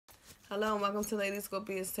Hello and welcome to Lady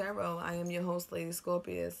Scorpius Tarot. I am your host, Lady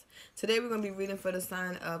Scorpius. Today we're going to be reading for the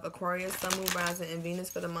sign of Aquarius, Sun, Moon, Rising, and Venus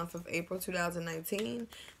for the month of April 2019.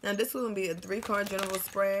 Now this is going to be a 3-card general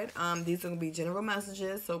spread. These are going to be general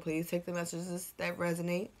messages, so please take the messages that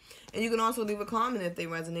resonate. And you can also leave a comment if they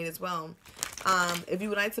resonate as well. If you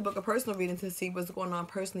would like to book a personal reading to see what's going on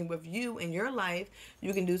personally with you in your life,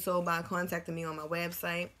 you can do so by contacting me on my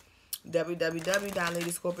website,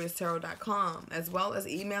 www.ladyscorpiustarot.com, as well as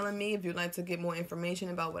emailing me if you'd like to get more information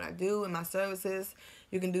about what I do and my services.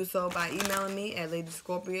 You can do so by emailing me at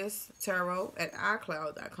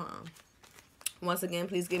ladyscorpiustarot@icloud.com. Once again,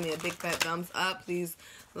 please give me a big fat thumbs up. Please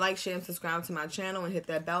like, share, and subscribe to my channel and hit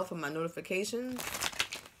that bell for my notifications.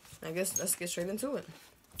 I guess let's get straight into it.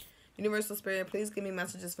 Universal Spirit, please give me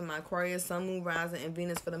messages for my Aquarius, Sun, Moon, Rising, and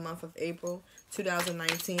Venus for the month of April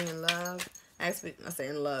 2019 in love. I say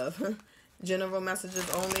in love. General messages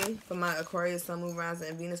only for my Aquarius, Sun, Moon, Rising,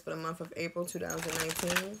 and Venus for the month of April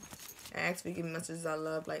 2019. I ask you to give me messages I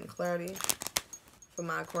love, light, and clarity for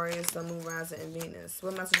my Aquarius, Sun, Moon, Rising, and Venus.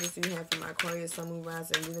 What messages do you have for my Aquarius, Sun, Moon,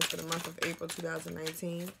 Rising, and Venus for the month of April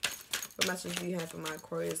 2019? What messages do you have for my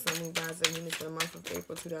Aquarius, Sun, Moon, Rising, and Venus for the month of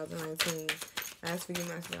April 2019? I ask for you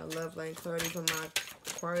messages I love, light, and clarity for my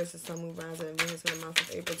Aquarius, Sun, Moon, Rising, and Venus for the month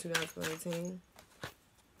of April 2019.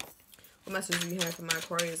 What message do you have for my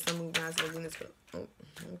Aquarius, Sun, Moon, Rising, and Venus? Oh,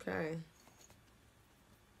 okay.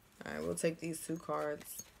 Alright, we'll take these 2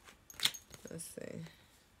 cards. Let's see.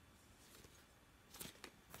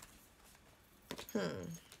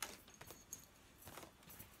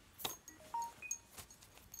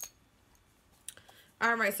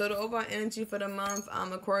 Alright, so the overall energy for the month,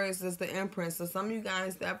 Aquarius, is the Empress. So some of you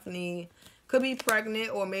guys definitely could be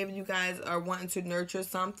pregnant, or maybe you guys are wanting to nurture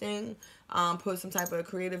something, put some type of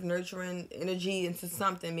creative nurturing energy into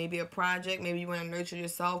something, maybe a project, maybe you want to nurture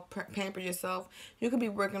yourself, pamper yourself. You could be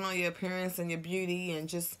working on your appearance and your beauty and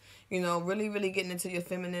just, you know, really, really getting into your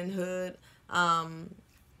feminine-hood.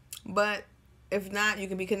 But if not, you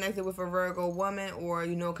can be connected with a Virgo woman, or,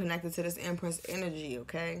 you know, connected to this Empress energy,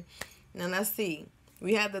 okay? Now, let's see.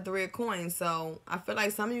 We have the 3 of coins, so I feel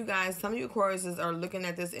like some of you guys, some of you Aquariuses are looking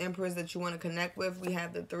at this Empress that you want to connect with. We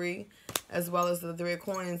have the 3, as well as the 3 of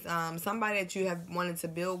coins. Somebody that you have wanted to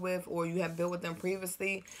build with, or you have built with them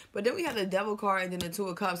previously. But then we have the Devil card and then the 2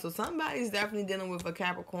 of Cups. So somebody's definitely dealing with a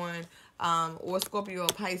Capricorn or Scorpio or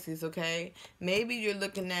Pisces, okay? Maybe you're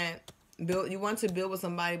looking at you want to build with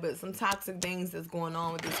somebody, but some toxic things that's going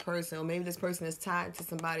on with this person, or maybe this person is tied to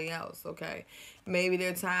somebody else, okay? Maybe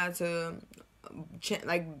they're tied to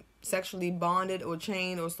like sexually bonded or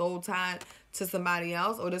chained or soul tied to somebody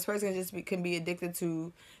else, or this person can be addicted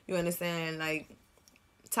to, you understand, like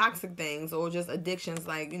toxic things, or just addictions,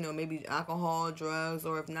 like, you know, maybe alcohol, drugs,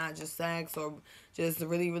 or if not, just sex, or just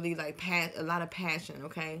really, really like a lot of passion,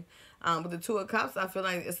 okay? With the 2 of Cups, I feel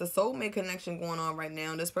like it's a soulmate connection going on right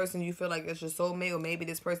now. This person, you feel like it's your soulmate, or maybe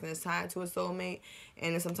this person is tied to a soulmate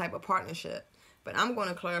and it's some type of partnership. But I'm going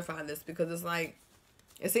to clarify this because it's like,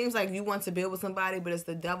 it seems like you want to build with somebody, but it's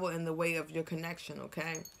the devil in the way of your connection,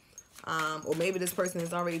 okay? Or maybe this person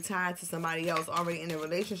is already tied to somebody else, already in a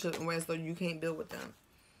relationship, and where so you can't build with them.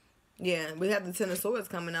 Yeah, we have the 10 of Swords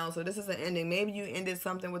coming out, so this is an ending. Maybe you ended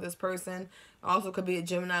something with this person. Also could be a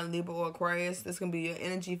Gemini, Libra, or Aquarius. This can be your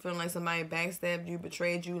energy feeling like somebody backstabbed you,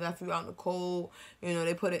 betrayed you, left you out in the cold. You know,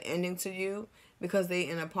 they put an ending to you because they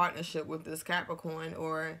in a partnership with this Capricorn,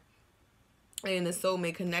 or in a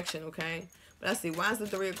soulmate connection, okay? But let's see, why is the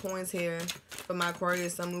 3 of Coins here for my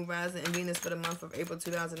Aquarius, Sun, Moon, Rising, and Venus for the month of April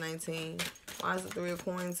 2019? Why is the 3 of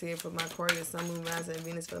Coins here for my Aquarius, Sun, Moon, Rising, and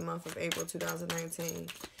Venus for the month of April 2019?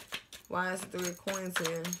 Why is the 3 of Coins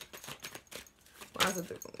here? Why is the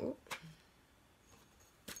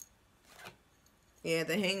Yeah,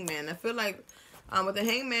 the Hangman. I feel like with the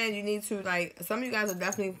Hangman, you need to, like, some of you guys are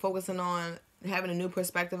definitely focusing on having a new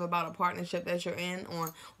perspective about a partnership that you're in,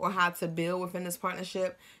 or how to build within this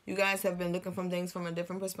partnership. You guys have been looking from things from a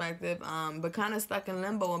different perspective, but kind of stuck in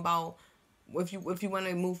limbo about if you want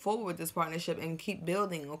to move forward with this partnership and keep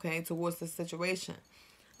building, okay, towards this situation.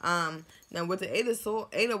 Now with the 8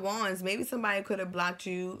 of Wands, maybe somebody could have blocked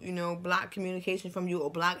you, you know, blocked communication from you,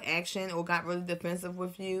 or blocked action, or got really defensive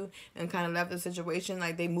with you and kind of left the situation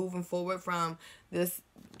like they moving forward from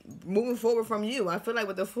you. I feel like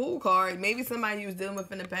with the Fool card, maybe somebody you was dealing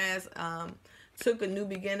with in the past took a new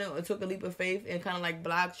beginning, or took a leap of faith and kind of like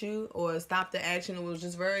blocked you, or stopped the action, or was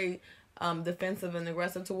just very defensive and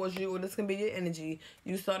aggressive towards you. Or this can be your energy.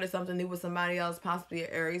 You started something new with somebody else, possibly an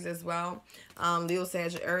Aries as well, Leo,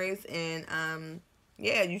 Sagittarius, and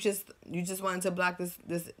yeah, you just wanted to block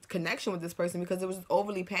this connection with this person because it was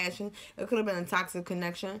overly passionate. It could have been a toxic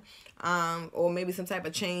connection, or maybe some type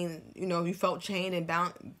of chain. You know, you felt chained and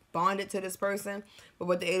bonded to this person. But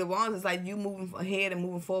with the Eight of Wands, it's like you moving ahead and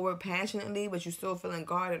moving forward passionately, but you still feeling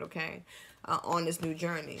guarded. Okay, on this new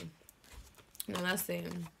journey. Now let's see.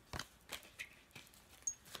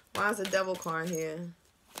 Why is the Devil card here?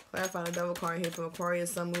 Clarify the Devil card here from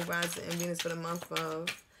Aquarius, Sun, Moon, Rising, and Venus for the month of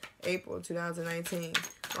April 2019.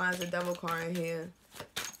 Why is the Devil card here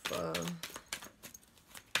for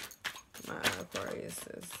my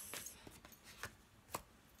Aquariuses?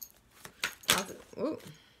 Ooh.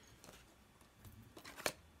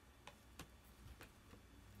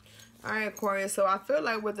 Alright, Aquarius. So I feel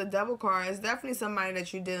like with the Devil card, it's definitely somebody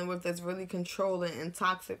that you're dealing with that's really controlling and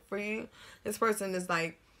toxic for you. This person is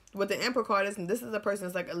like, with the Emperor card, this is a person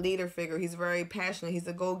that's like a leader figure. He's very passionate. He's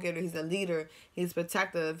a go-getter. He's a leader. He's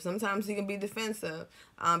protective. Sometimes he can be defensive,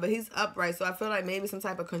 but he's upright. So I feel like maybe some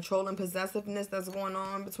type of controlling possessiveness that's going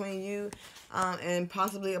on between you and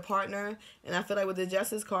possibly a partner. And I feel like with the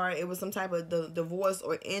Justice card, it was some type of divorce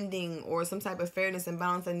or ending or some type of fairness and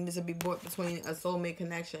balance that needed to be brought between a soulmate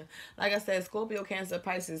connection. Like I said, Scorpio, Cancer,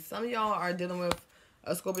 Pisces. Some of y'all are dealing with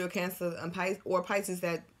a Scorpio, Cancer, and Pisces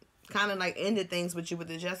that kind of like ended things with you with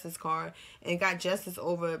the Justice card and got justice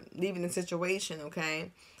over leaving the situation,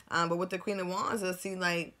 okay? But with the Queen of Wands, I see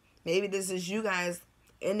like maybe this is you guys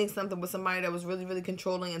ending something with somebody that was really, really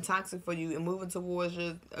controlling and toxic for you and moving towards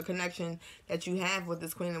a connection that you have with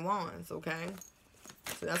this Queen of Wands, okay?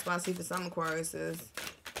 So that's why I see for some Aquarius is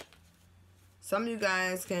some of you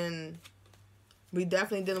guys can be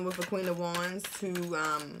definitely dealing with a Queen of Wands to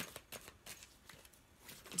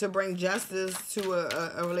bring justice to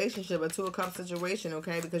a relationship or to a couple situation,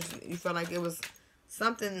 okay? Because you felt like it was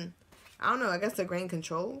something, I don't know, I guess to gain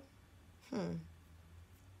control.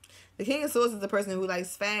 The King of Swords is the person who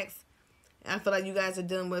likes facts. And I feel like you guys are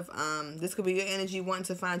dealing with, this could be your energy wanting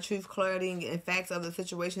to find truth, clarity, and facts of the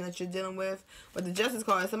situation that you're dealing with. But the Justice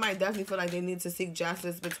card, somebody definitely feel like they need to seek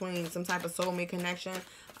justice between some type of soulmate connection.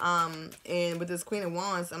 And with this Queen of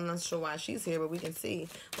Wands, I'm not sure why she's here, but we can see.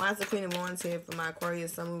 Why is the Queen of Wands here for my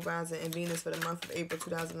Aquarius, Sun, Moon, Rising, and Venus for the month of April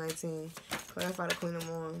 2019? Clarify the Queen of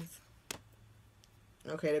Wands.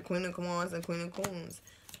 Okay, the Queen of Wands and Queen of Coins.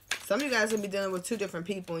 Some of you guys will be dealing with two different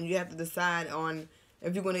people, and you have to decide on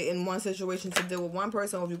if you're going to, in one situation, to deal with one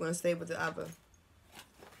person or if you're going to stay with the other.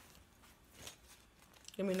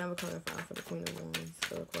 Give me another clarify for the Queen of Wands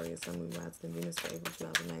for Aquarius, Sun, Moon, Rising, and Venus for April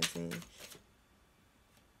 2019.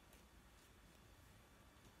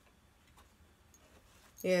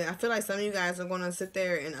 Yeah, I feel like some of you guys are going to sit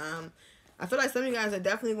there and, I feel like some of you guys are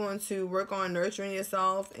definitely going to work on nurturing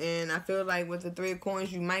yourself. And I feel like with the Three of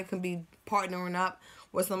Coins, you might can be partnering up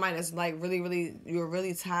with somebody that's like really, you're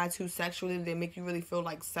really tied to sexually. They make you really feel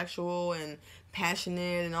like sexual and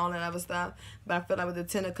passionate and all that other stuff. But I feel like with the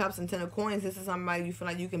Ten of Cups and Ten of Coins, this is somebody you feel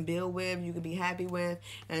like you can build with, you can be happy with.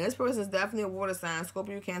 And this person is definitely a water sign,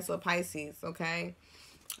 Scorpio, Cancer, Pisces, okay?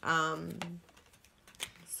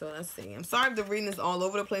 So let's see. I'm sorry if the reading is all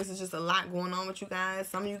over the place. It's just a lot going on with you guys.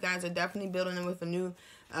 Some of you guys are definitely building in with a new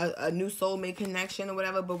soulmate connection or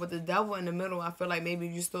whatever. But with the Devil in the middle, I feel like maybe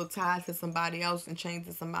you're still tied to somebody else and chained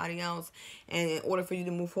to somebody else. And in order for you to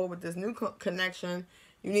move forward with this new connection,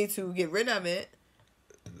 you need to get rid of it.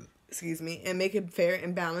 Excuse me. And make it fair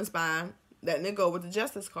and balanced by letting it go with the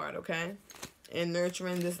Justice card, okay? And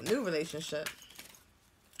nurturing this new relationship.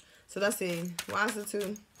 So let's see. Why is it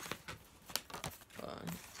two?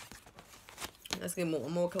 Let's get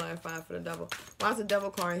more clarified for the Devil. Why is the Devil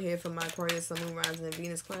card here for my Aquarius, Sun, Moon, Rising, and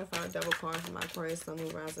Venus? Clarify the Devil card for my Aquarius, Sun, Moon,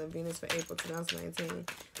 Rising, and Venus for April 2019.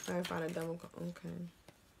 Clarify the Devil card. Okay.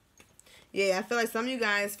 Yeah, I feel like some of you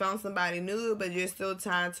guys found somebody new, but you're still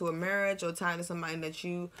tied to a marriage or tied to somebody that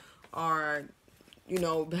you are, you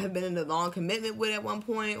know, have been in a long commitment with at one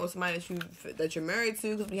point, or somebody that you're married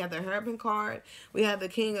to, because we have the Hierophant card. We have the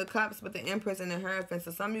King of Cups with the Empress and the Hierophant.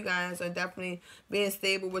 So some of you guys are definitely being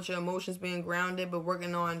stable with your emotions, being grounded, but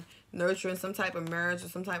working on nurturing some type of marriage or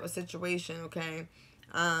some type of situation, okay?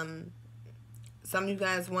 Some of you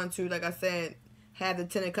guys want to, like I said, have the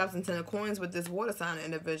Ten of Cups and Ten of Coins with this water sign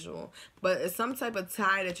individual. But it's some type of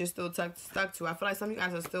tie that you're still stuck to. I feel like some of you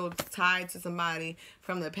guys are still tied to somebody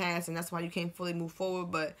from the past, and that's why you can't fully move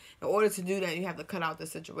forward. But in order to do that, you have to cut out the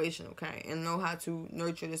situation, okay? And know how to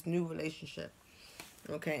nurture this new relationship,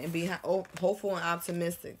 okay? And be hopeful and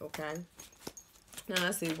optimistic, okay? Now,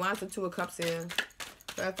 let's see. Why is the Two of Cups here?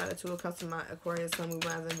 Clarify the Two of Cups in my Aquarius, Sun, Moon,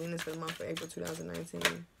 Rising, Venus for the month of April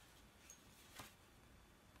 2019.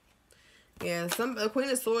 Yeah, the Queen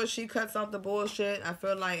of Swords, she cuts out the bullshit. I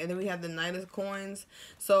feel like, and then we have the Knight of Coins.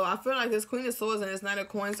 So I feel like this Queen of Swords and this Knight of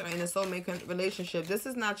Coins are in a soulmate relationship. This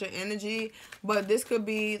is not your energy, but this could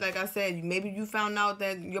be, like I said, maybe you found out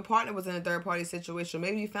that your partner was in a third party situation.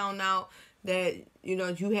 Maybe you found out that, you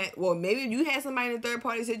know, maybe you had somebody in a third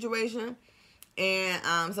party situation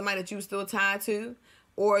and somebody that you were still tied to.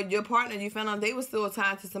 Or your partner, you found out they were still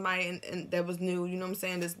tied to somebody and that was new. You know what I'm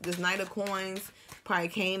saying? This Knight of Coins probably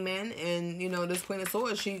came in, and you know, this Queen of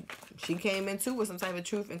Swords, she came in too with some type of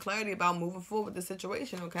truth and clarity about moving forward with the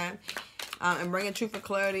situation, okay? And bringing truth and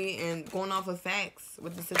clarity and going off of facts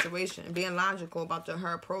with the situation, and being logical about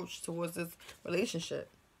her approach towards this relationship,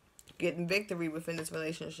 getting victory within this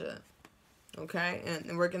relationship, okay?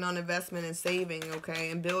 And working on investment and saving,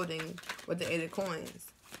 okay, and building with the 8 of Coins.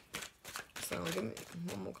 So give me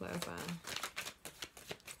one more clarifying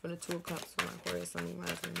for the 2 of Cups for my Aquarius, Sun,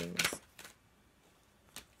 Rising, Venus.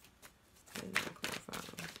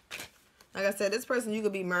 Like I said, this person you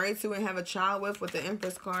could be married to and have a child with the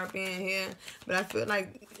Empress card being here. But I feel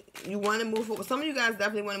like you want to move forward. Some of you guys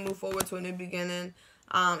definitely want to move forward to a new beginning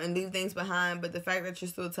and leave things behind. But the fact that you're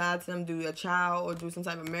still tied to them through a child or through some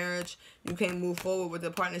type of marriage, you can't move forward with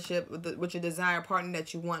the partnership with your desired partner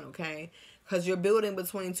that you want, okay? Because you're building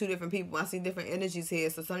between 2 different people. I see different energies here.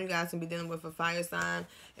 So some of you guys can be dealing with a fire sign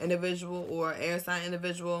individual or air sign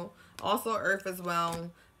individual. Also earth as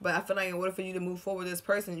well. But I feel like in order for you to move forward with this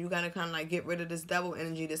person, you got to kind of like get rid of this devil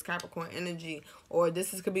energy, this Capricorn energy. Or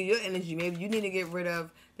could be your energy. Maybe you need to get rid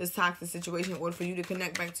of this toxic situation in order for you to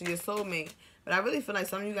connect back to your soulmate. But I really feel like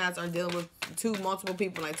some of you guys are dealing with multiple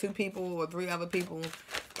people, like 2 people or 3 other people.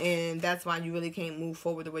 And that's why you really can't move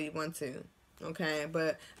forward the way you want to. Okay,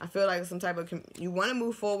 but I feel like some type of, you want to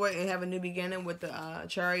move forward and have a new beginning with the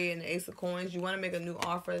Chariot and the Ace of Coins. You want to make a new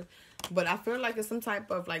offer, but I feel like it's some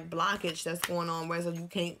type of like blockage that's going on, where you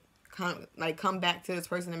can't come back to this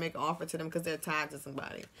person and make an offer to them because they're tied to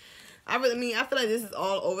somebody. I feel like this is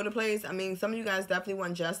all over the place. I mean, some of you guys definitely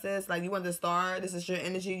want justice. Like, you want the star. This is your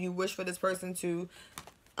energy. You wish for this person to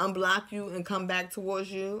unblock you and come back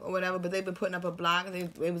towards you or whatever, but they've been putting up a block.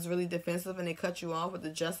 They was really defensive and they cut you off with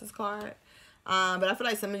the Justice card. But I feel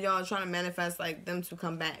like some of y'all are trying to manifest like them to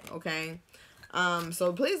come back, okay?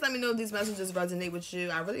 So please let me know if these messages resonate with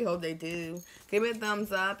you. I really hope they do. Give me a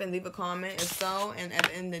thumbs up and leave a comment if so. And at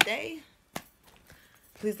the end of the day,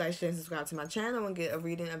 please like, share, and subscribe to my channel and get a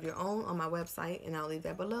reading of your own on my website. And I'll leave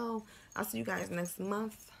that below. I'll see you guys next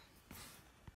month.